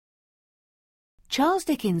Charles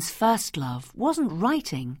Dickens' first love wasn't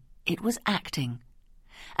writing, it was acting,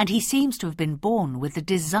 and he seems to have been born with the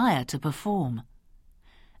desire to perform.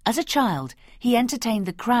 As a child, he entertained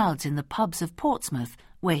the crowds in the pubs of Portsmouth,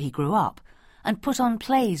 where he grew up, and put on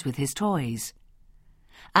plays with his toys.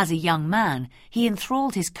 As a young man, he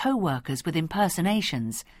enthralled his co-workers with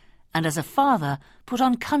impersonations, and as a father, put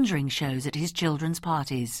on conjuring shows at his children's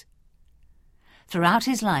parties. Throughout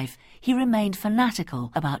his life, he remained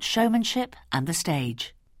fanatical about showmanship and the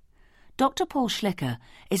stage. Dr. Paul Schlicker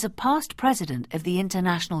is a past president of the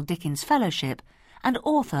International Dickens Fellowship and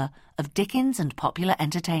author of Dickens and Popular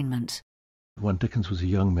Entertainment. When Dickens was a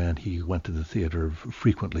young man, he went to the theatre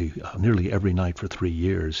frequently, nearly every night for 3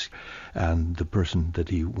 years. And the person that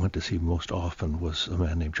he went to see most often was a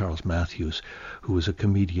man named Charles Matthews, who was a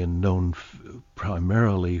comedian known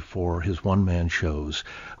primarily for his one-man shows,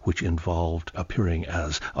 which involved appearing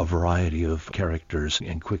as a variety of characters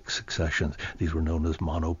in quick succession. These were known as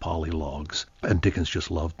monopolylogues, and Dickens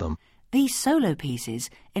just loved them. These solo pieces,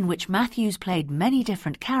 in which Matthews played many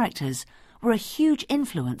different characters, were a huge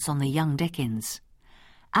influence on the young Dickens.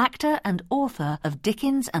 Actor and author of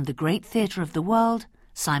Dickens and the Great Theatre of the World,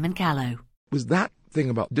 Simon Callow. It was that thing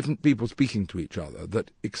about different people speaking to each other that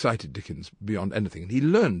excited Dickens beyond anything. And he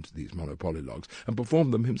learned these monopolylogues and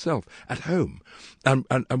performed them himself at home and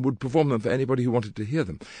would perform them for anybody who wanted to hear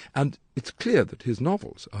them. And it's clear that his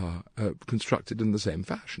novels are constructed in the same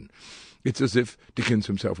fashion. It's as if Dickens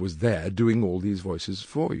himself was there doing all these voices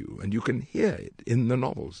for you, and you can hear it in the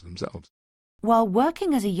novels themselves. While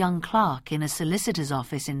working as a young clerk in a solicitor's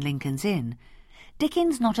office in Lincoln's Inn,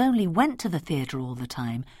 Dickens not only went to the theatre all the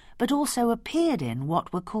time, but also appeared in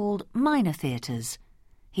what were called minor theatres.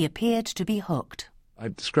 He appeared to be hooked. I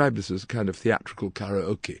describe this as a kind of theatrical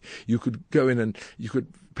karaoke. You could go in and you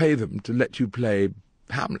could pay them to let you play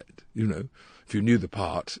Hamlet, you know. If you knew the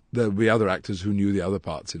part, there would be other actors who knew the other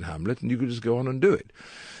parts in Hamlet, and you could just go on and do it.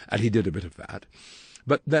 And he did a bit of that.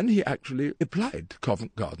 But then he actually applied to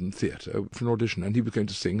Covent Garden Theatre for an audition, and he was going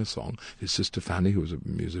to sing a song. His sister Fanny, who was a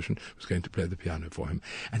musician, was going to play the piano for him,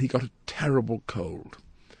 and he got a terrible cold.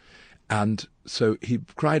 And so he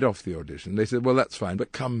cried off the audition. They said, well, that's fine,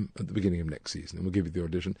 but come at the beginning of next season, and we'll give you the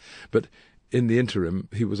audition. But in the interim,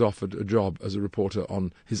 he was offered a job as a reporter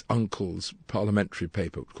on his uncle's parliamentary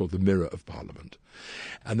paper called The Mirror of Parliament.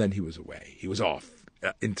 And then he was away. He was off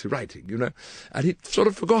into writing, you know, and he sort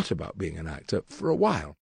of forgot about being an actor for a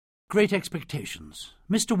while. Great Expectations,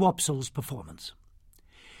 Mr. Wopsle's performance.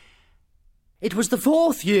 It was the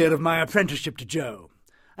 4th year of my apprenticeship to Joe,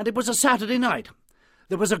 and it was a Saturday night.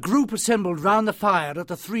 There was a group assembled round the fire at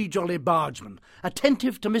the Three Jolly Bargemen,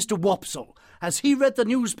 attentive to Mr. Wopsle, as he read the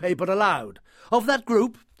newspaper aloud. Of that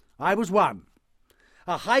group, I was one.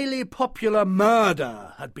 A highly popular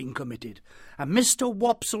murder had been committed, and Mr.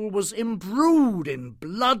 Wopsle was imbrued in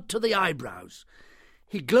blood to the eyebrows.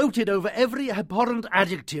 He gloated over every abhorrent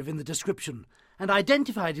adjective in the description, and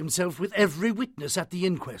identified himself with every witness at the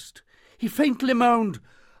inquest. He faintly moaned,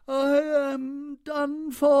 "I am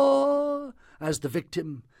done for," as the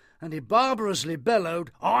victim, and he barbarously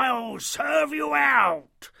bellowed, "I'll serve you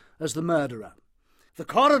out," as the murderer. The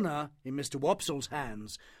coroner, in Mr. Wopsle's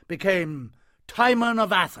hands, became Timon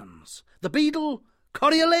of Athens, the beadle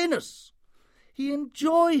Coriolanus. He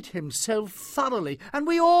enjoyed himself thoroughly, and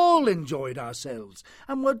we all enjoyed ourselves,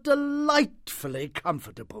 and were delightfully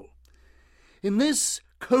comfortable. In this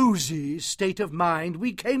cosy state of mind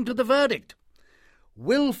we came to the verdict: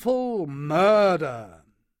 wilful murder.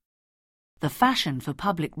 The fashion for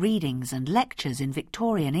public readings and lectures in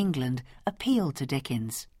Victorian England appealed to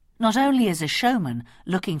Dickens, not only as a showman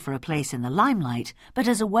looking for a place in the limelight, but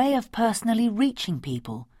as a way of personally reaching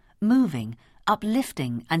people, moving,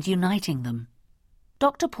 uplifting and uniting them.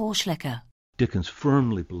 Dr. Paul Schlicker. Dickens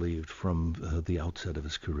firmly believed from the outset of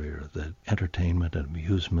his career that entertainment and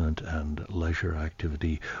amusement and leisure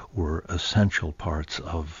activity were essential parts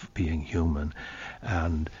of being human,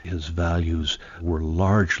 and his values were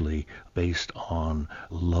largely based on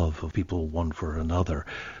love of people one for another.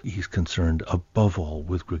 He's concerned above all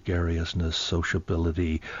with gregariousness,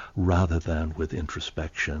 sociability, rather than with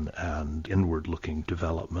introspection and inward-looking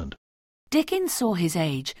development. Dickens saw his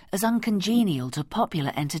age as uncongenial to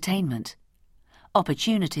popular entertainment.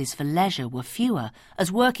 Opportunities for leisure were fewer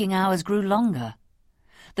as working hours grew longer.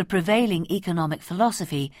 The prevailing economic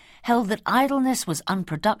philosophy held that idleness was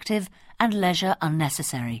unproductive and leisure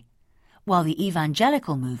unnecessary, while the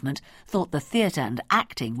evangelical movement thought the theatre and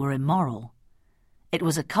acting were immoral. It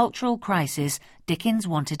was a cultural crisis Dickens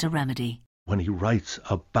wanted to remedy. When he writes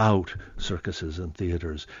about circuses and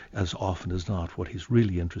theaters, as often as not, what he's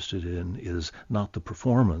really interested in is not the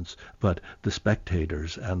performance, but the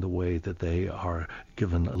spectators and the way that they are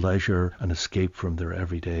given leisure, an escape from their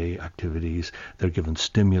everyday activities. They're given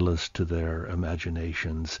stimulus to their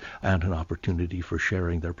imaginations and an opportunity for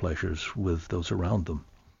sharing their pleasures with those around them.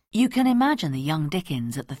 You can imagine the young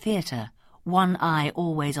Dickens at the theatre, one eye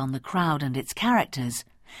always on the crowd and its characters,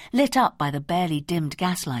 lit up by the barely dimmed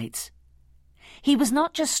gaslights. He was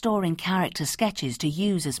not just storing character sketches to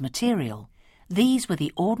use as material. These were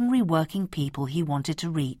the ordinary working people he wanted to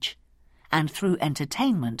reach, and through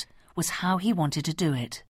entertainment was how he wanted to do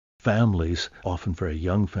it. Families, often very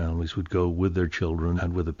young families, would go with their children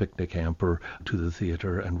and with a picnic hamper to the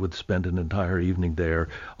theatre and would spend an entire evening there,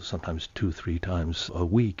 sometimes 2-3 times a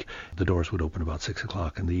week. The doors would open about 6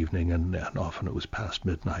 o'clock in the evening, and often it was past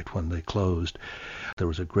midnight when they closed. There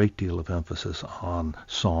was a great deal of emphasis on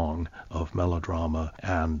song, of melodrama,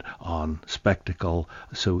 and on spectacle,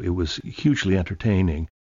 so it was hugely entertaining.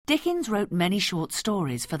 Dickens wrote many short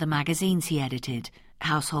stories for the magazines he edited,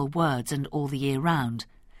 Household Words and All the Year Round,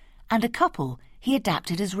 and a couple he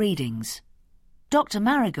adapted as readings. Dr.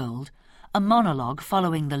 Marigold, a monologue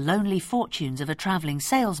following the lonely fortunes of a travelling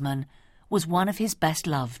salesman, was one of his best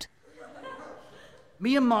loved.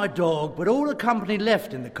 Me and my dog, but all the company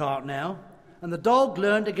left in the cart now, and the dog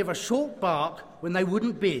learned to give a short bark when they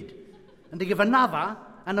wouldn't bid, and to give another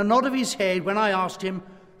and a nod of his head when I asked him,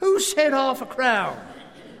 "Who said half a crown?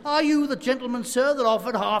 Are you the gentleman, sir, that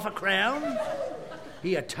offered half a crown?"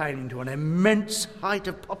 He attained to an immense height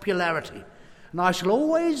of popularity, and I shall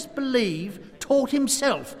always believe taught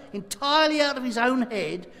himself entirely out of his own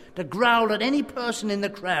head to growl at any person in the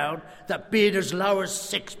crowd that bid as low as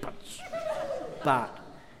 6pence. But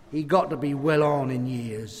he got to be well on in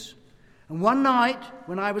years, and one night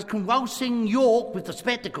when I was convulsing York with the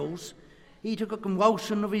spectacles, he took a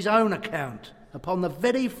convulsion of his own account upon the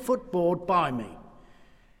very footboard by me,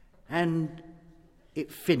 and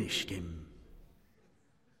it finished him.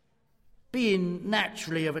 Being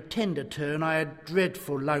naturally of a tender turn, I had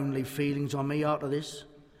dreadful lonely feelings on me after this.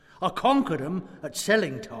 I conquered 'em at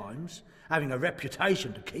selling times, having a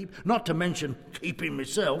reputation to keep, not to mention keeping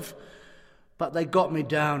myself, but they got me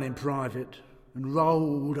down in private and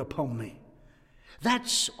rolled upon me.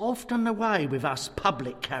 That's often the way with us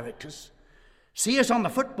public characters. See us on the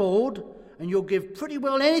footboard, and you'll give pretty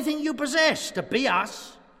well anything you possess to be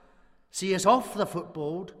us. See us off the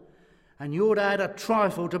footboard, and you'd add a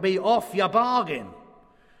trifle to be off your bargain.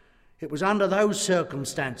 It was under those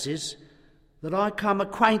circumstances that I come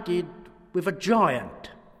acquainted with a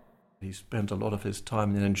giant. He spent a lot of his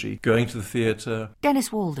time and energy going to the theatre.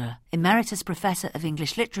 Denis Walder, Emeritus Professor of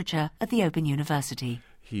English Literature at the Open University.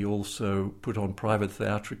 He also put on private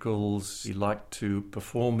theatricals. He liked to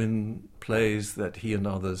perform in plays that he and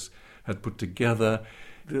others had put together.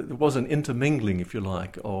 There was an intermingling, if you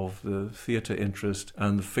like, of the theatre interest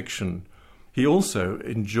and the fiction. He also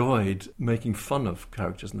enjoyed making fun of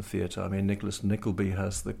characters in the theatre. I mean, Nicholas Nickleby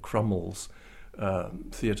has the Crummles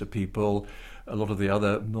theatre people. A lot of the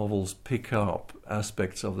other novels pick up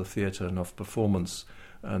aspects of the theatre and of performance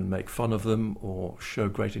and make fun of them or show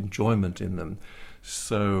great enjoyment in them.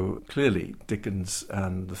 So clearly Dickens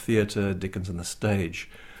and the theatre, Dickens and the stage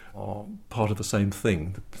are part of the same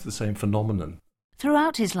thing, the same phenomenon.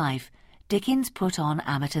 Throughout his life, Dickens put on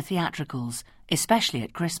amateur theatricals, especially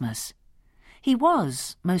at Christmas. He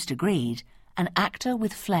was, most agreed, an actor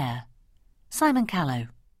with flair. Simon Callow.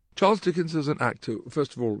 Charles Dickens as an actor,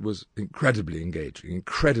 first of all, was incredibly engaging,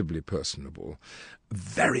 incredibly personable,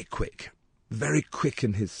 very quick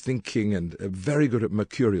in his thinking and very good at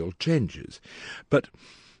mercurial changes. But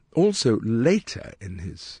also later in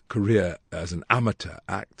his career as an amateur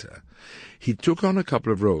actor, he took on a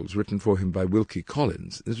couple of roles written for him by Wilkie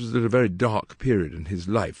Collins. This was at a very dark period in his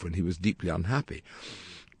life when he was deeply unhappy,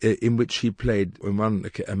 in which he played one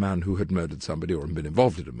a man who had murdered somebody or been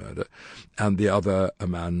involved in a murder, and the other a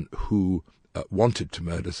man who wanted to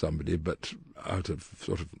murder somebody but out of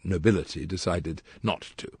sort of nobility decided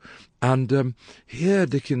not to. And here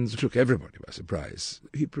Dickens took everybody by surprise.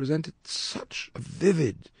 He presented such a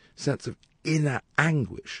vivid sense of inner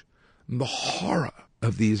anguish. The horror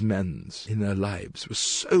of these men's inner lives was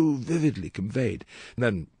so vividly conveyed. And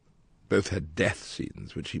then both had death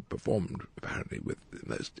scenes, which he performed apparently with the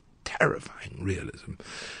most terrifying realism,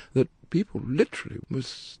 that people literally were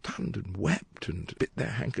stunned and wept and bit their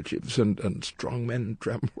handkerchiefs and strong men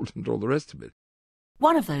trembled and all the rest of it.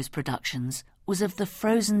 One of those productions was of The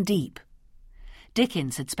Frozen Deep.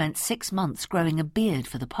 Dickens had spent 6 months growing a beard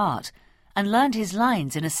for the part and learned his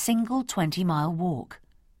lines in a single 20-mile walk.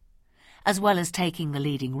 As well as taking the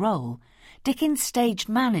leading role, Dickens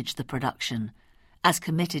stage-managed the production, as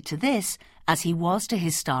committed to this as he was to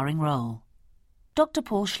his starring role. Dr.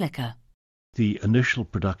 Paul Schlicker. The initial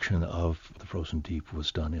production of The Frozen Deep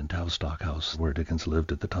was done in Tavistock House, where Dickens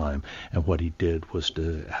lived at the time, and what he did was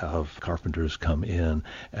to have carpenters come in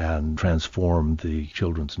and transform the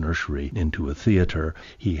children's nursery into a theatre.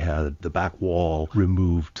 He had the back wall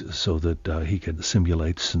removed so that he could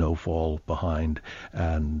simulate snowfall behind,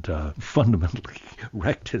 and fundamentally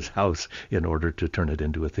wrecked his house in order to turn it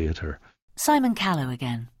into a theatre. Simon Callow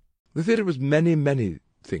again. The theatre was many, many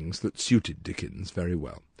things that suited Dickens very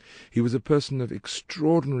well. He was a person of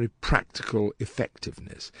extraordinary practical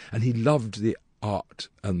effectiveness, and he loved the art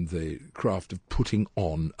and the craft of putting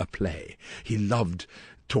on a play. He loved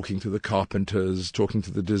talking to the carpenters, talking to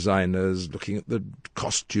the designers, looking at the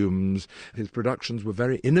costumes. His productions were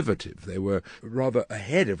very innovative. They were rather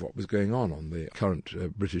ahead of what was going on the current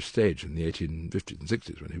British stage in the 1850s and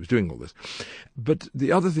 60s when he was doing all this. But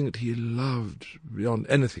the other thing that he loved beyond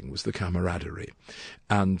anything was the camaraderie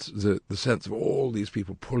and the sense of all these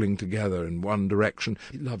people pulling together in one direction.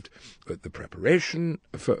 He loved the preparation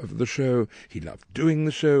of the show. He loved doing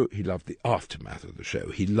the show. He loved the aftermath of the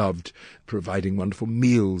show. He loved providing wonderful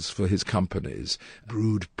meals for his companies,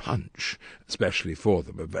 brewed punch, especially for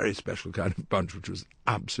them, a very special kind of punch which was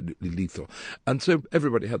absolutely lethal. And so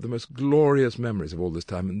everybody had the most glorious memories of all this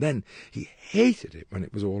time, and then he hated it when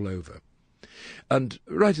it was all over. And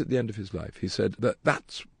right at the end of his life, he said that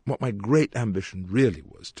that's what my great ambition really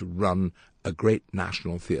was, to run a great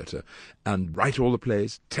national theatre and write all the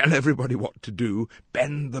plays, tell everybody what to do,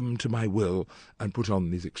 bend them to my will, and put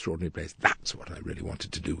on these extraordinary plays. That's what I really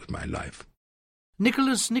wanted to do with my life.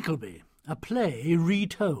 Nicholas Nickleby, a play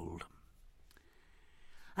retold.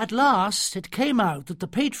 At last it came out that the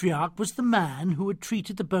patriarch was the man who had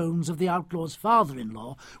treated the bones of the outlaw's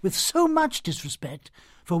father-in-law with so much disrespect,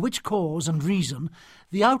 for which cause and reason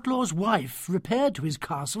the outlaw's wife repaired to his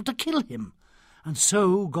castle to kill him, and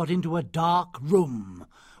so got into a dark room,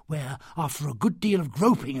 where, after a good deal of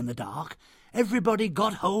groping in the dark, everybody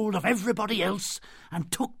got hold of everybody else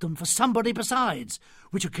and took them for somebody besides,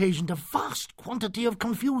 which occasioned a vast quantity of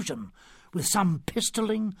confusion, with some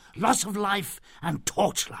pistoling, loss of life, and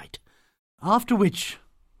torchlight. After which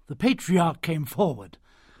the patriarch came forward,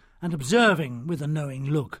 and observing with a knowing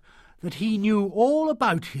look that he knew all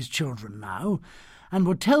about his children now, and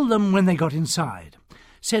would tell them when they got inside,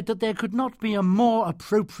 said that there could not be a more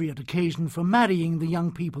appropriate occasion for marrying the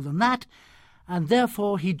young people than that, and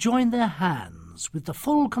therefore he joined their hands with the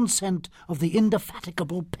full consent of the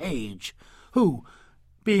indefatigable page, who,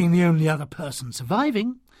 being the only other person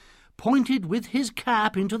surviving, pointed with his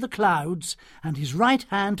cap into the clouds and his right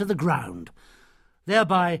hand to the ground,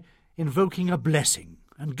 thereby invoking a blessing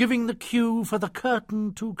and giving the cue for the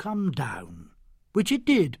curtain to come down, which it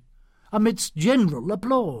did, amidst general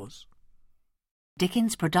applause.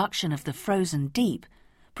 Dickens' production of The Frozen Deep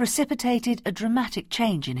precipitated a dramatic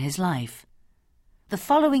change in his life. The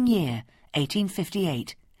following year,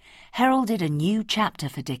 1858, heralded a new chapter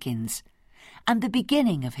for Dickens, and the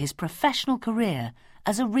beginning of his professional career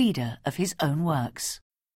as a reader of his own works.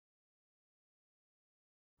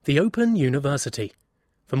 The Open University.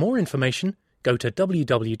 For more information, go to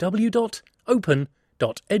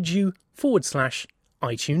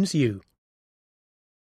www.open.edu/iTunes U.